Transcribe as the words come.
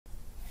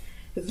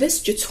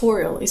This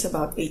tutorial is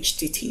about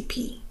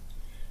HTTP.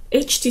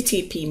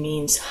 HTTP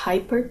means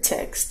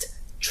Hypertext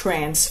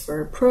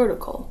Transfer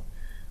Protocol.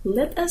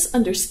 Let us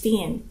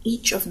understand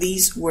each of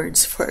these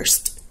words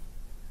first.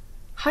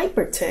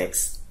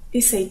 Hypertext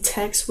is a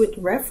text with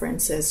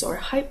references or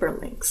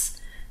hyperlinks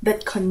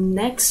that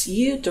connects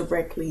you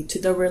directly to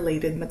the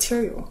related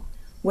material.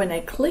 When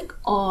I click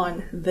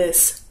on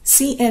this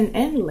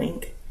CNN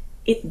link,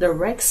 it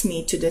directs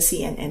me to the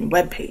CNN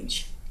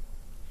webpage.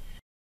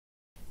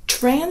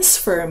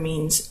 Transfer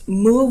means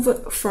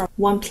move from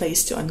one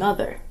place to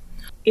another.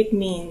 It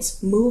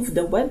means move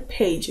the web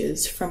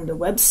pages from the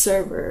web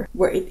server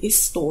where it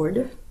is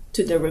stored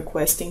to the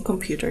requesting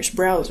computer's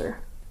browser.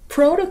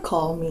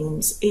 Protocol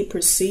means a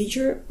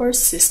procedure or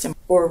system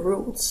or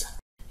rules.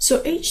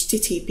 So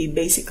HTTP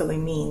basically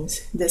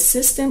means the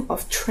system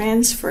of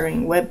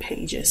transferring web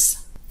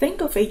pages. Think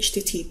of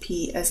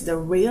HTTP as the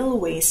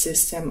railway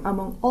system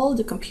among all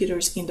the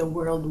computers in the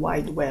World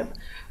Wide Web.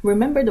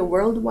 Remember, the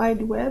World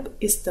Wide Web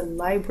is the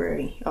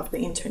library of the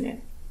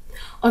internet.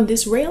 On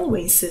this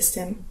railway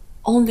system,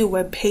 only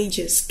web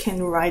pages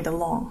can ride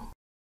along.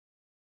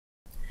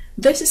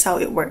 This is how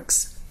it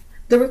works.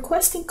 The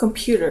requesting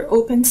computer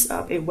opens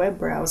up a web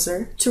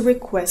browser to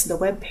request the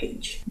web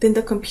page. Then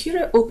the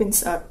computer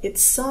opens up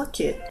its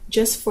socket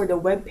just for the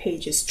web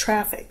page's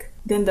traffic.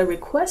 Then the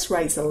request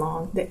rides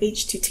along the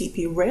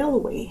HTTP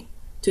railway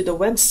to the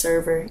web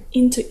server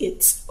into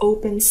its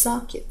open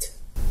socket.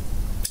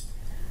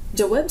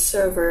 The web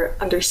server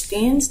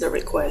understands the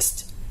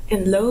request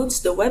and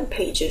loads the web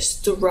pages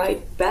to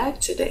write back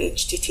to the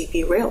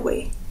HTTP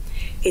railway.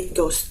 It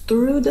goes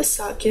through the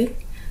socket,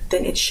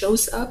 then it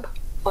shows up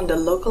on the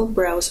local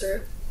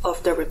browser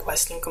of the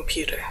requesting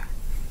computer.